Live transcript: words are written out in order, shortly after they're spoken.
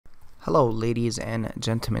Hello ladies and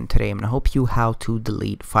gentlemen, today I'm going to help you how to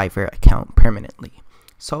delete Fiverr account permanently.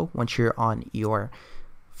 So once you're on your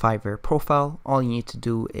Fiverr profile, all you need to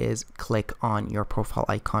do is click on your profile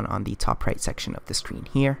icon on the top right section of the screen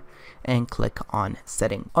here and click on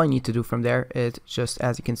setting. All you need to do from there is just,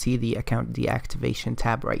 as you can see, the account deactivation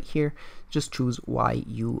tab right here. Just choose why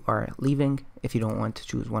you are leaving. If you don't want to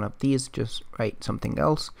choose one of these, just write something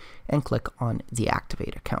else and click on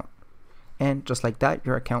deactivate account. And just like that,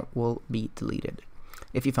 your account will be deleted.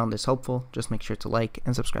 If you found this helpful, just make sure to like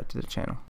and subscribe to the channel.